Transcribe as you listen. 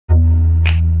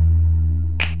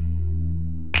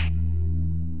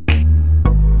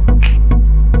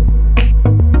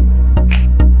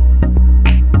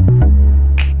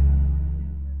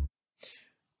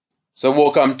So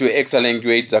welcome to Excellent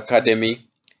Grades Academy.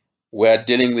 We're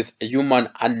dealing with human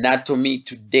anatomy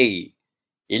today.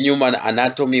 In human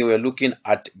anatomy, we're looking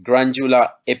at glandular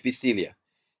epithelia.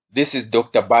 This is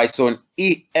Dr. Bison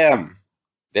EM.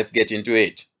 Let's get into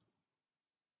it.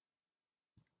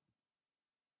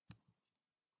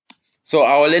 So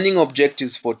our learning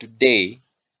objectives for today,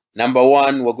 number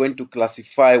one, we're going to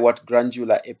classify what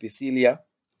glandular epithelia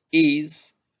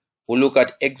is. We'll look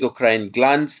at exocrine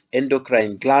glands,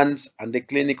 endocrine glands, and the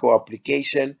clinical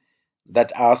application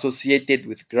that are associated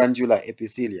with glandular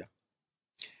epithelia.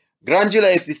 Glandular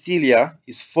epithelia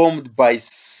is formed by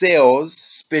cells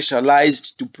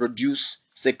specialized to produce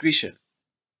secretion.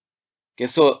 Okay,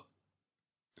 so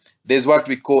there's what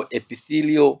we call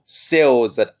epithelial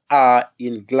cells that are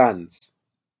in glands.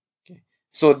 Okay,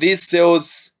 so these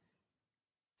cells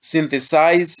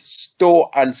synthesize, store,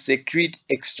 and secrete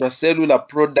extracellular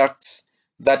products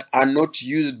that are not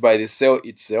used by the cell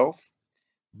itself,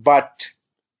 but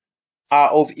are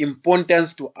of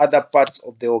importance to other parts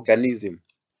of the organism.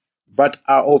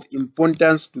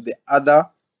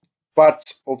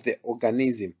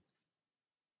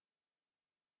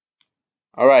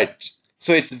 All right.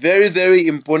 So it's very, very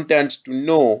important to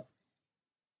know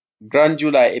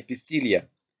glandular epithelia,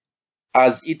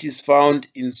 as it is found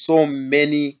in so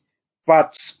many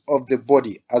parts of the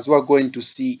body, as we're going to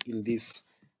see in this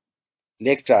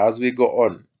lecture as we go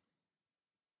on.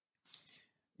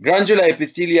 Glandular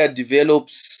epithelia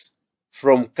develops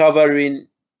from covering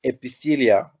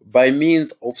epithelia by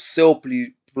means of cell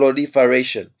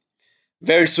proliferation.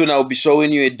 Very soon I'll be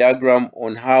showing you a diagram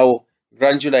on how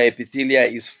glandular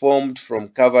epithelia is formed from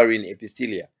covering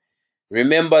epithelia.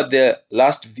 Remember the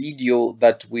last video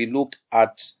that we looked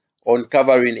at on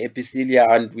covering epithelia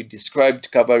and we described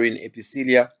covering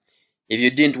epithelia? If you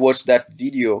didn't watch that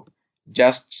video,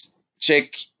 just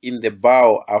check in the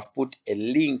bio. I've put a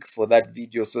link for that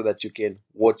video so that you can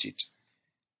watch it.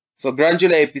 So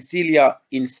glandular epithelia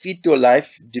in fetal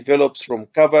life develops from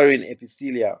covering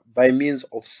epithelia by means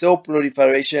of cell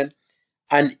proliferation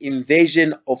and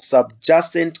invasion of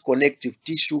subjacent connective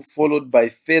tissue, followed by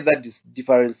further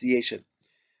differentiation.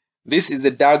 This is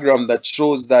a diagram that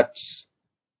shows that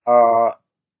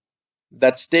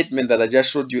statement that I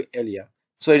just showed you earlier.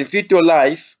 So in fetal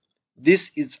life,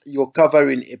 this is your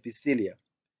covering epithelia.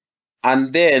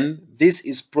 And then this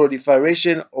is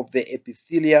proliferation of the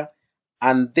epithelia,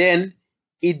 and then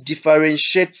it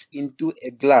differentiates into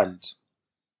a gland.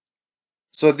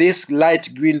 So this light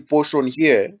green portion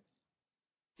here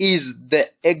is the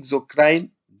exocrine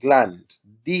gland.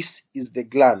 This is the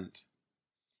gland.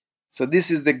 So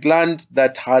this is the gland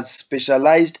that has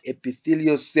specialized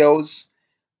epithelial cells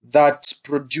that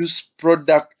produce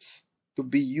products to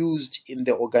be used in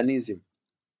the organism.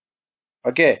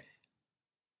 Okay.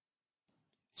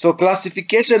 So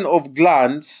classification of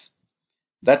glands,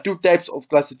 there are two types of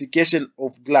classification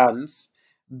of glands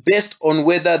based on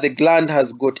whether the gland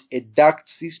has got a duct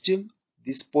system,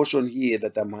 this portion here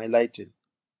that I'm highlighting,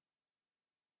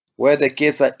 where the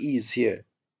cursor is here,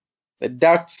 the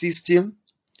duct system,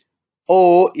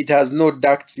 or it has no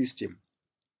duct system,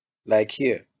 like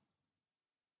here.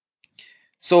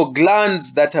 So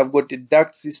glands that have got a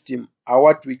duct system are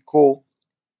what we call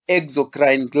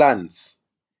exocrine glands,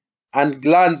 and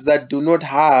glands that do not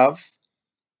have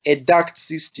a duct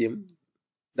system,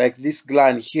 like this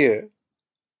gland here,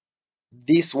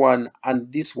 this one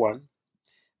and this one,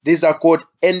 these are called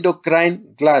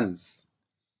endocrine glands.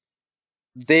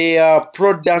 Their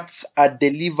products are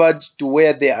delivered to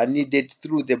where they are needed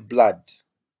through the blood.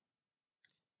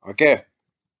 Okay.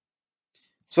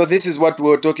 So this is what we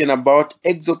were talking about.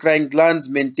 Exocrine glands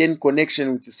maintain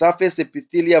connection with the surface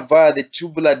epithelia via the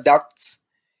tubular ducts.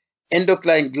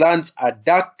 Endocrine glands are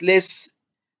ductless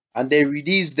and they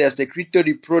release their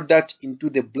secretory product into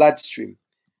the bloodstream.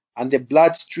 And the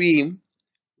bloodstream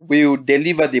will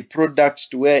deliver the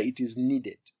product to where it is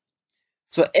needed.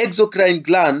 So exocrine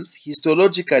glands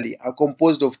histologically are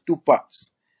composed of two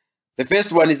parts. The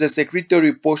first one is the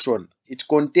secretory portion. It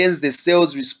contains the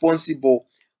cells responsible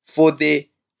for the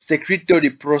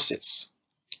secretory process,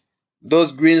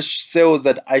 those green cells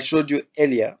that I showed you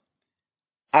earlier.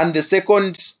 And the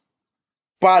second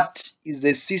part is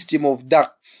the system of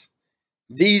ducts.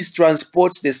 These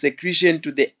transport the secretion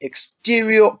to the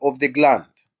exterior of the gland.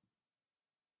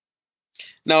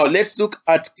 Now let's look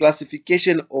at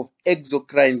classification of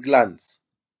exocrine glands.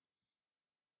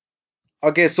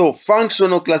 Okay, so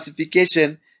functional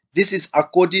classification, this is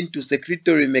according to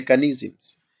secretory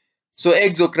mechanisms. So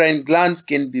exocrine glands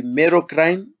can be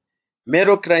merocrine.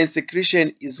 Merocrine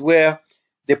secretion is where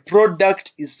the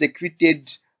product is secreted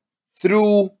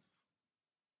through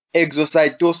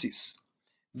exocytosis.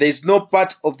 There is no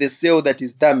part of the cell that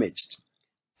is damaged.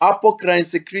 Apocrine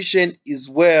secretion is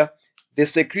where the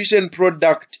secretion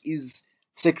product is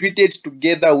secreted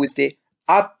together with the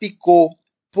apical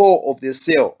pore of the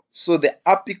cell. So the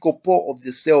apical pore of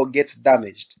the cell gets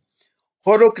damaged.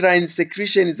 Holocrine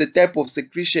secretion is a type of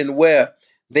secretion where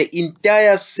the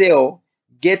entire cell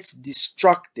gets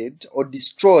distracted or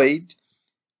destroyed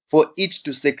for it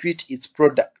to secrete its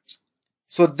product.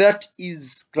 So that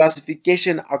is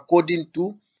classification according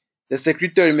to the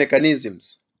secretory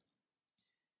mechanisms.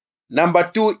 Number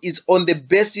 2 is on the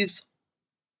basis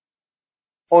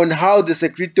on how the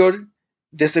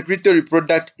secretory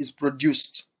product is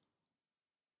produced.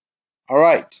 All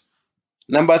right.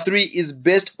 Number 3 is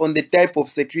based on the type of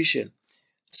secretion.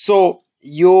 So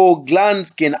your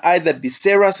glands can either be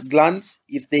serous glands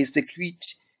if they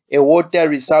secrete a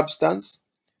watery substance,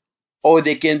 or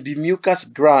they can be mucus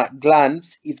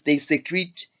glands if they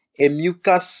secrete a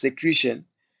mucus secretion,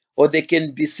 or they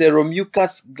can be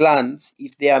seromucus glands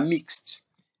if they are mixed.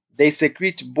 They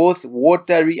secrete both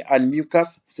watery and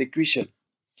mucus secretion.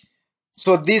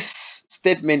 So this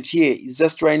statement here is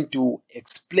just trying to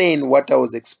explain what I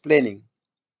was explaining.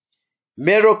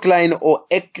 Merocline or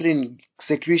eccrine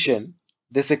secretion,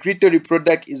 the secretory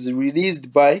product is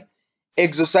released by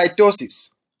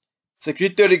exocytosis.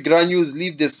 Secretory granules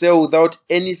leave the cell without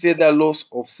any further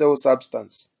loss of cell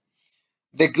substance.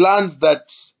 The glands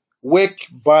that work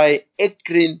by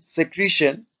eccrine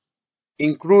secretion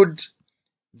include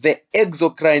the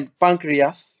exocrine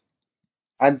pancreas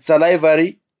and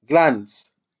salivary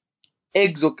glands.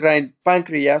 Exocrine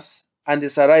pancreas and the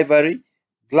salivary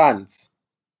glands.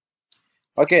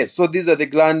 Okay, so these are the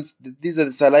glands, these are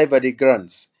the salivary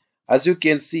glands. As you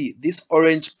can see, this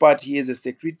orange part here is the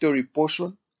secretory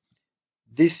portion.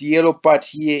 This yellow part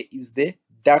here is the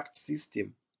duct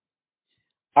system.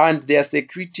 And they are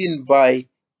secreting by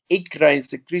eccrine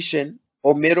secretion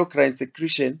or merocrine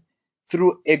secretion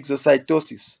through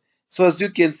exocytosis. So as you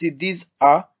can see, these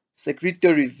are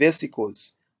secretory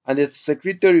vesicles. And the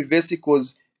secretory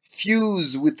vesicles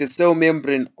fuse with the cell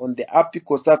membrane on the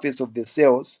apical surface of the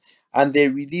cells, and they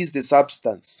release the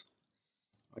substance.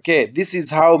 Okay, this is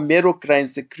how merocrine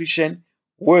secretion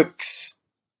works.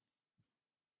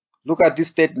 Look at this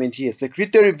statement here.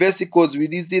 Secretory vesicles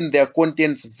releasing their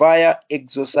contents via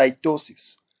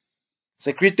exocytosis.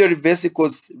 Secretory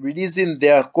vesicles releasing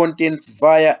their contents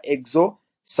via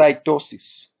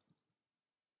exocytosis.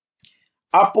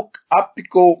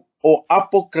 Apical or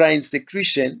apocrine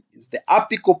secretion is the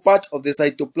apical part of the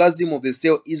cytoplasm of the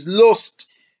cell is lost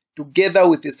together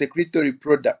with the secretory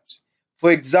product.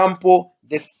 For example,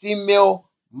 the female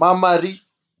mammary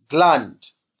gland.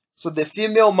 So the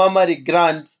female mammary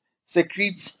gland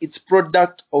secretes its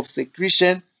product of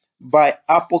secretion by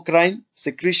apocrine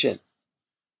secretion.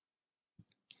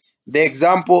 The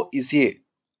example is here.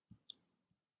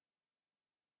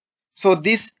 So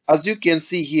this, as you can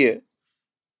see here,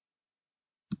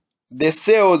 the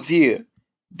cells here,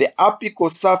 the apical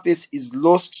surface is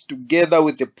lost together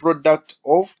with the product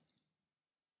of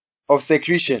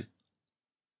secretion.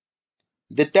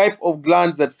 The type of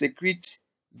glands that secrete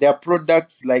their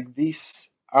products like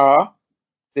this are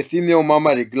the female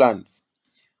mammary glands.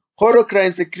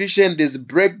 Holocrine secretion, there's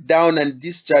breakdown and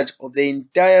discharge of the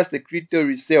entire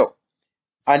secretory cell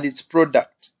and its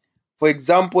product. For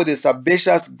example, the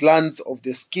sebaceous glands of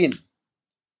the skin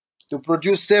to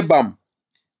produce sebum.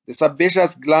 The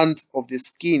sebaceous glands of the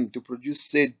skin to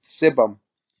produce sebum.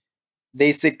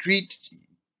 They secrete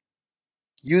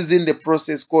using the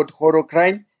process called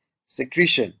holocrine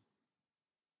secretion.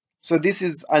 So this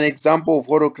is an example of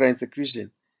holocrine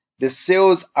secretion. The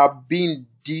cells are being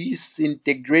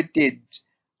disintegrated,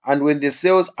 and when the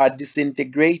cells are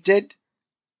disintegrated,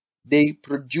 they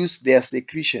produce their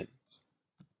secretions.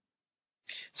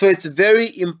 So it's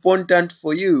very important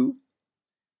for you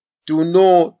to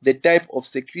know the type of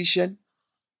secretion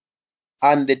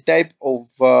and the type of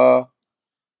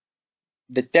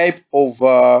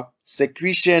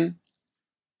secretion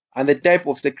and the type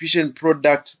of secretion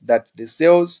product that the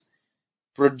cells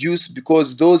produce,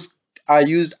 because those are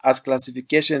used as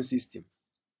classification system.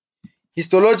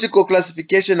 Histological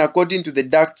classification according to the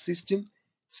duct system.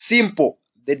 Simple,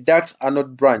 the ducts are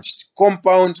not branched.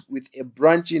 Compound, with a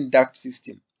branching duct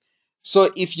system. So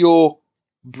if your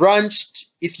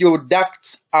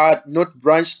ducts are not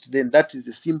branched, then that is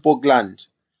a simple gland.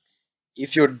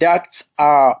 If your ducts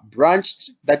are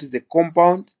branched, that is a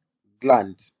compound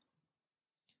gland.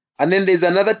 And then there's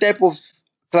another type of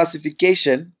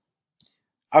classification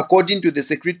according to the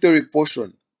secretory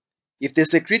portion. If the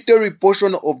secretory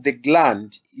portion of the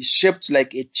gland is shaped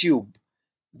like a tube,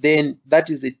 then that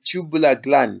is a tubular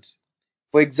gland.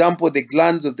 For example, the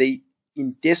glands of the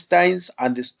intestines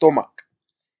and the stomach.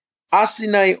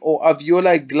 Acini or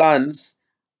alveolar glands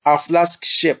are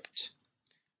flask-shaped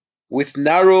with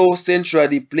narrow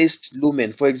centrally placed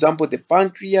lumen. For example, the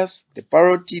pancreas, the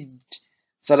parotid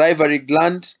salivary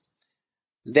gland.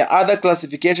 The other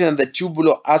classification, the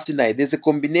tubuloacini. There's a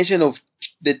combination of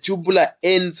the tubular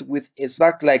ends with a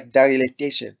sac-like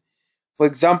dilatation. For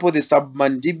example, the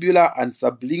submandibular and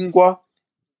sublingual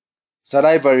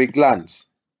salivary glands.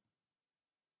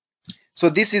 So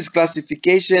this is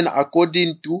classification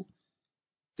according to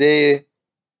the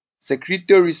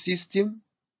secretory system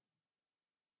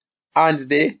and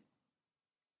the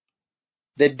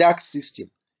duct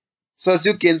system. So as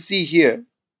you can see here,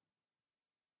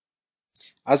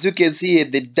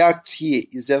 the duct here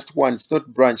is just one, it's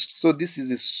not branched. So this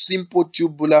is a simple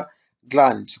tubular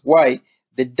gland. Why?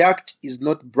 The duct is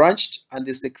not branched and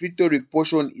the secretory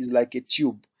portion is like a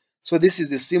tube. So this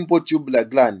is a simple tubular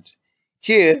gland.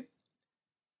 Here,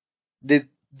 the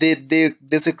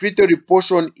secretory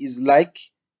portion is like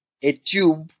a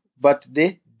tube, but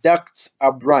the ducts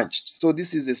are branched. So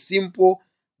this is a simple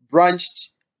branched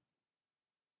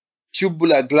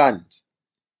tubular gland.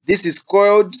 This is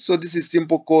coiled, so this is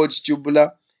simple coiled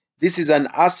tubular. This is an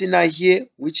acini here,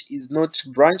 which is not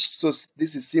branched, so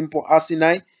this is simple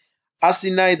acini.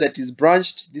 Acini that is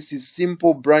branched, this is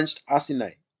simple branched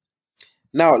acini.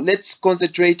 Now, let's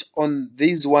concentrate on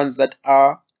these ones that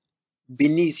are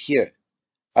beneath here.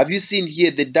 Have you seen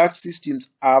here the duct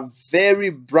systems are very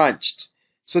branched?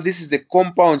 So this is a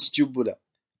compound tubular.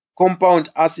 Compound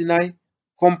acini,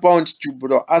 compound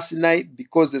tubuloacini,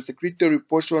 because the secretory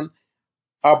portion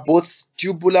are both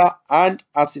tubular and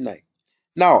acini.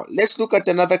 Now, let's look at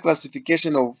another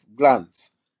classification of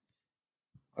glands.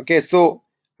 Okay, so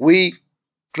we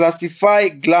classify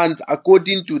glands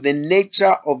according to the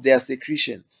nature of their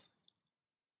secretions.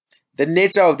 The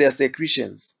nature of their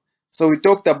secretions. So we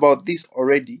talked about this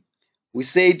already. We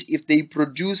said if they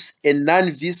produce a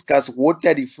non-viscous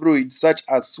watery fluid such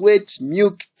as sweat,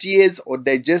 milk, tears, or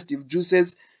digestive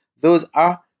juices, those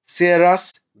are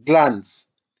serous glands.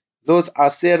 Those are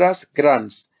serous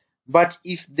glands. But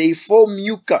if they form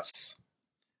mucus,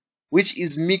 which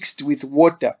is mixed with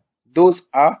water, those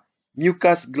are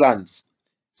mucus glands.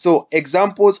 So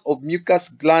examples of mucus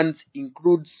glands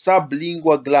include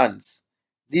sublingual glands.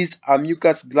 These are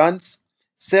mucus glands.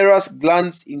 Serous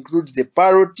glands include the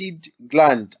parotid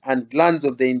gland and glands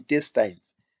of the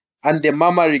intestines, and the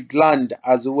mammary gland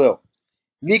as well.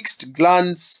 Mixed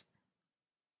glands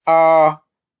are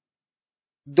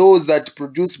those that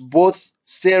produce both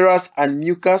serous and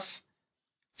mucus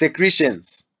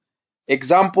secretions.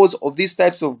 Examples of these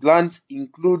types of glands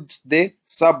include the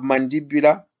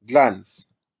submandibular glands.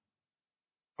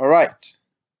 Alright.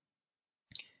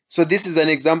 So this is an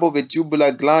example of a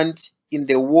tubular gland in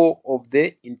the wall of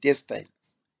the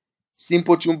intestines.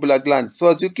 Simple tubular gland. So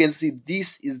as you can see,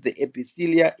 this is the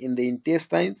epithelia in the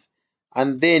intestines,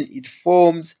 and then it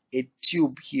forms a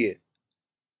tube here.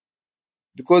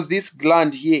 Because this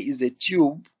gland here is a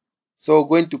tube, so we're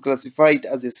going to classify it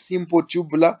as a simple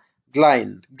tubular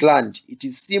gland. It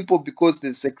is simple because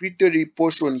the secretory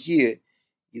portion here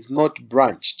is not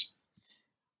branched.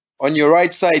 On your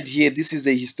right side here, this is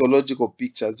a histological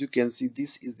picture. As you can see,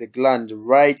 this is the gland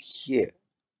right here.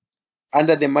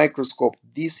 Under the microscope,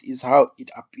 this is how it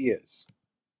appears.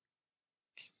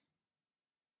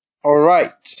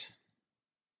 Alright.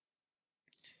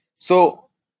 So,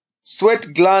 sweat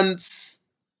glands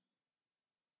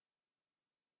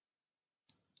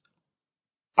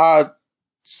are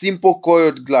simple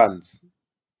coiled glands.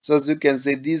 So as you can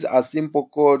see, these are simple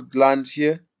coiled glands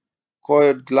here.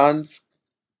 Coiled glands.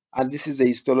 And this is a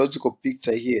histological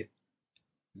picture here.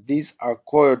 These are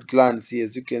coiled glands here,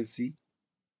 as you can see.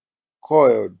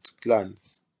 Coiled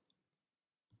glands.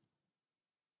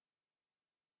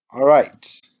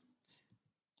 Alright.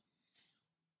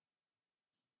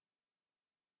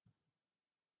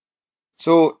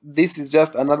 So this is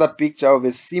just another picture of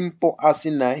a simple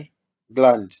acini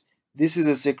gland. This is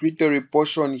the secretory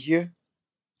portion here.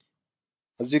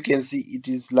 As you can see, it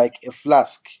is like a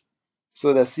flask.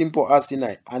 So the simple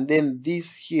acini. And then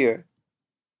this here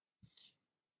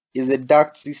is a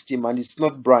duct system and it's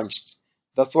not branched.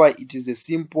 That's why it is a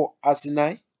simple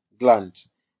acini gland.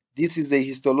 This is a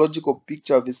histological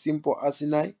picture of a simple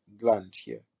acini gland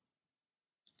here.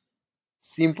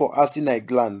 Simple acini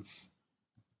glands.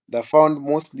 They're found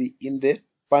mostly in the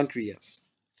pancreas.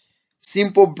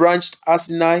 Simple branched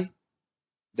acini,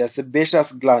 they're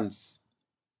sebaceous glands.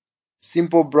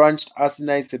 Simple branched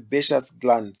acini, sebaceous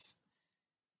glands.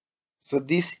 So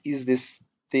this is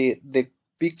the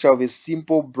picture of a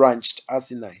simple branched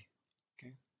acini.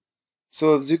 Okay.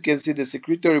 So as you can see, the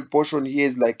secretory portion here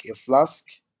is like a flask,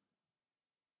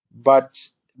 but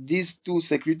these two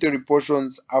secretory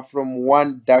portions are from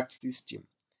one duct system.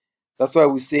 That's why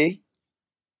we say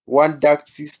one duct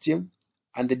system,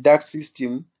 and the duct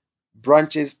system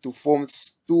branches to form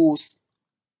two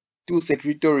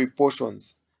secretory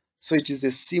portions. So it is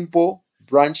a simple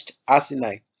branched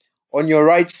acini. On your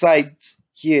right side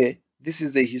here, this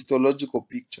is the histological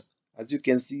picture. As you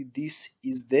can see, this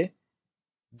is the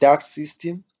duct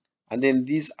system, and then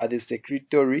these are the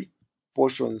secretory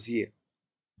portions here.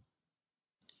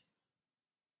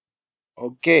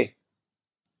 Okay.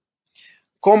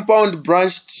 Compound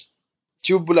branched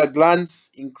tubular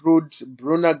glands include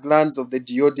Brunner glands of the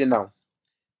duodenum.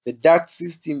 The duct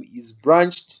system is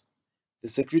branched. The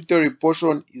secretory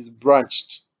portion is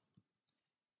branched.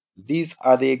 These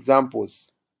are the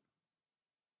examples.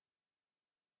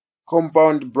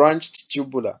 Compound branched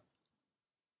tubular.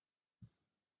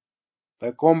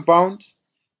 The compound,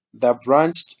 the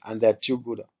branched, and the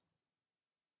tubular.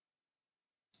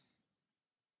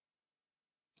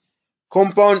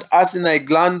 Compound acini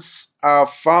glands are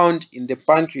found in the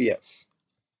pancreas.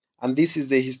 And this is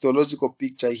the histological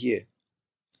picture here.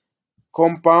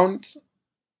 Compound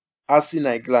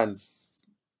acini glands.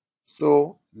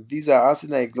 So these are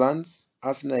acini glands,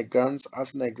 acini glands,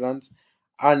 acini glands,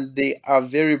 and they are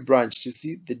very branched. You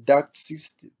see, the duct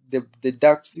system, the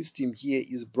duct system here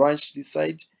is branched this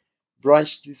side,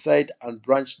 and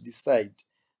branched this side.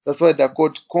 That's why they're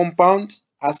called compound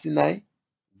acini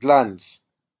glands.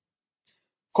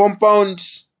 Compound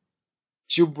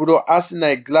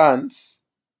tubuloacini glands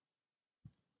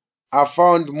are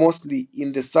found mostly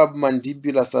in the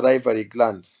submandibular salivary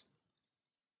glands.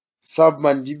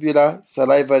 Submandibular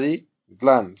salivary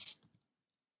glands.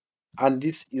 And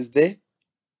this is the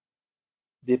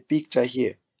picture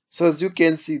here. So as you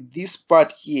can see, this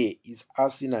part here is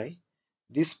acini,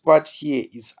 this part here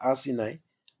is acini,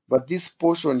 but this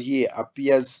portion here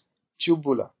appears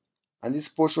tubular, and this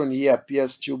portion here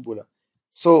appears tubular.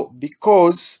 So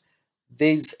because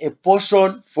there is a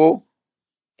portion for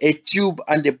a tube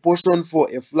and a portion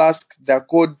for a flask, they're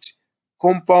called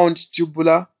compound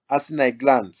tubular acini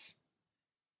glands.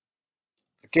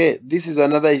 Okay, this is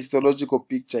another histological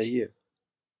picture here.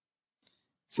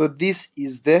 So this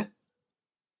is the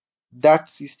duct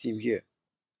system here.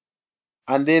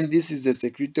 And then this is the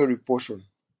secretory portion.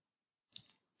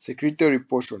 Secretory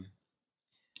portion.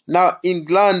 Now, in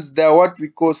glands, there are what we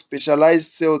call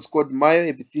specialized cells called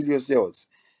myoepithelial cells.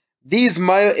 These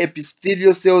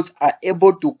myoepithelial cells are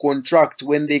able to contract.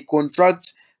 When they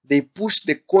contract, they push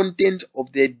the content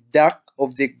of the duct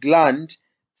of the gland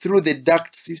through the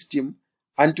duct system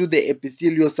onto the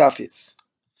epithelial surface.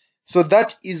 So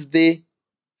that is the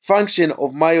function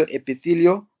of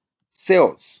myoepithelial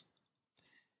cells.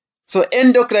 So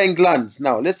endocrine glands.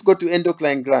 Now let's go to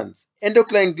endocrine glands.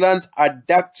 Endocrine glands are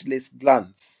ductless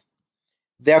glands.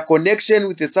 Their connection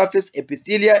with the surface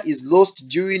epithelia is lost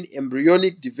during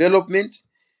embryonic development.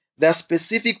 Their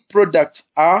specific products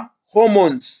are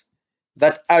hormones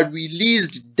that are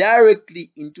released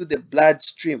directly into the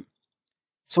bloodstream.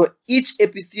 So each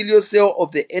epithelial cell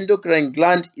of the endocrine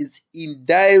gland is in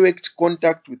direct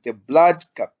contact with the blood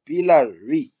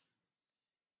capillary.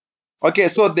 Okay,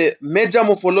 so the major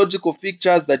morphological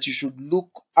features that you should look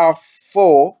out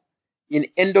for in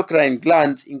endocrine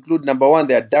glands include: number one,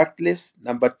 they are ductless;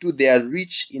 number two, they are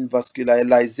rich in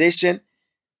vascularization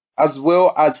as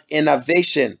well as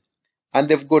innervation, and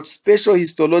they've got special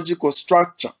histological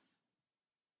structure.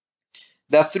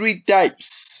 There are three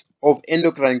types of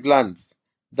endocrine glands: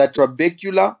 the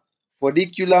trabecular,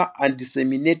 follicular, and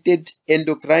disseminated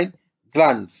endocrine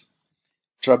glands.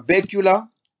 Trabecular,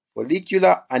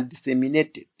 follicular, and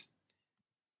disseminated.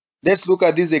 Let's look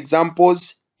at these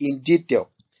examples in detail.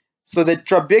 So the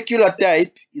trabecular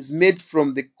type is made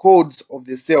from the cords of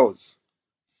the cells.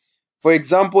 For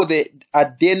example, the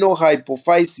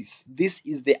adenohypophysis. This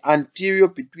is the anterior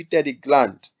pituitary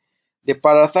gland, the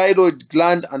parathyroid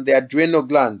gland, and the adrenal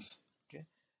glands. Okay.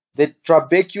 The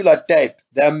trabecular type,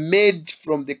 they are made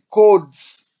from the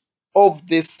cords of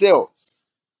the cells.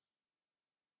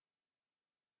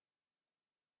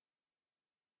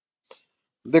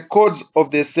 The cords of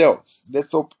the cells.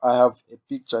 Let's hope I have a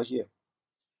picture here.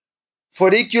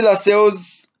 Follicular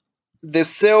cells, the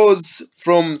cells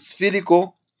from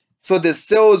spherical, so the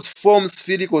cells form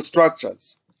spherical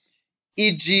structures,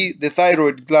 e.g. the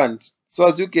thyroid gland. So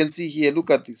as you can see here,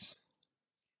 look at this.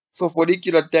 So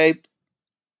follicular type,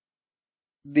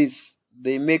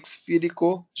 they make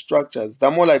spherical structures.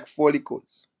 They're more like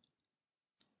follicles.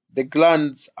 The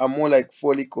glands are more like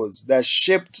follicles. They're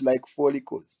shaped like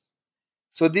follicles.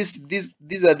 So these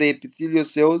are the epithelial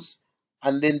cells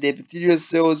and then the epithelial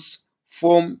cells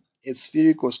form a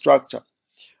spherical structure.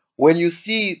 When you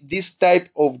see this type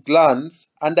of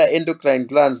glands under endocrine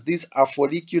glands, these are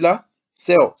follicular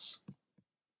cells.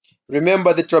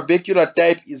 Remember, the trabecular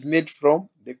type is made from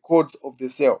the cords of the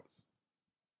cells.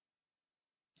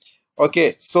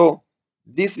 Okay, so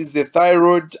this is the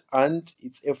thyroid and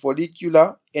it's a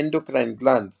follicular endocrine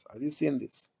glands. Have you seen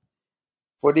this?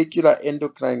 Follicular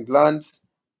endocrine glands,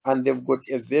 and they've got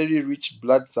a very rich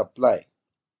blood supply.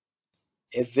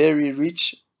 A very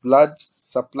rich blood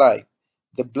supply.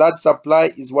 The blood supply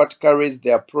is what carries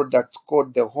their product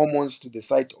called the hormones to the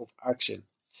site of action.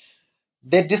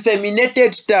 The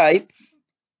disseminated type,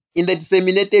 in the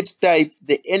disseminated type,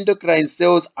 the endocrine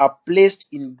cells are placed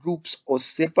in groups or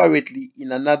separately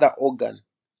in another organ.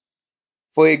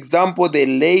 For example, the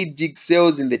Leydig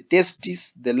cells in the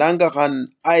testes, the Langerhans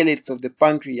islets of the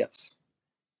pancreas.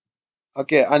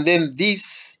 Okay, and then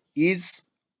this is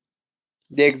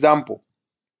the example.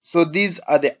 So these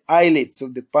are the islets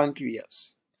of the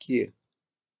pancreas here.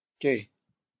 Okay.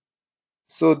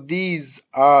 So these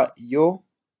are your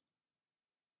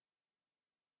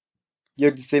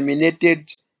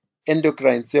disseminated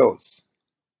endocrine cells.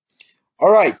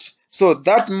 All right. So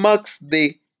that marks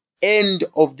the end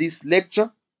of this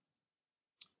lecture.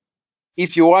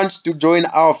 If you want to join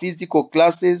our physical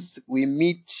classes, we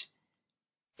meet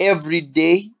every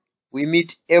day.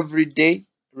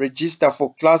 Register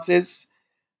for classes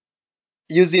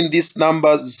using this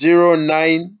number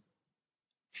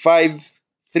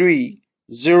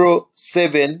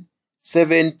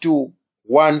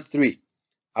 0953077213.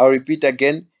 I'll repeat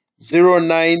again,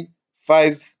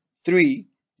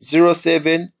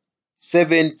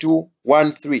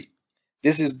 0953077213.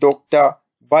 This is Dr.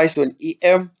 Bison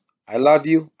EM. I love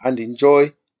you and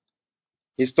enjoy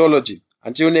histology.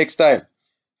 Until next time.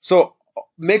 So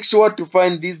make sure to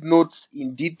find these notes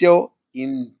in detail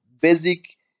in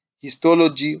Basic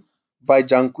Histology by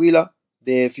Janquilla.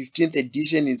 The 15th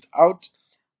edition is out,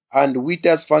 and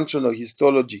Witter's Functional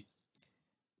Histology.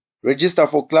 Register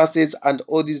for classes and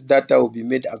all this data will be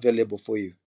made available for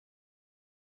you.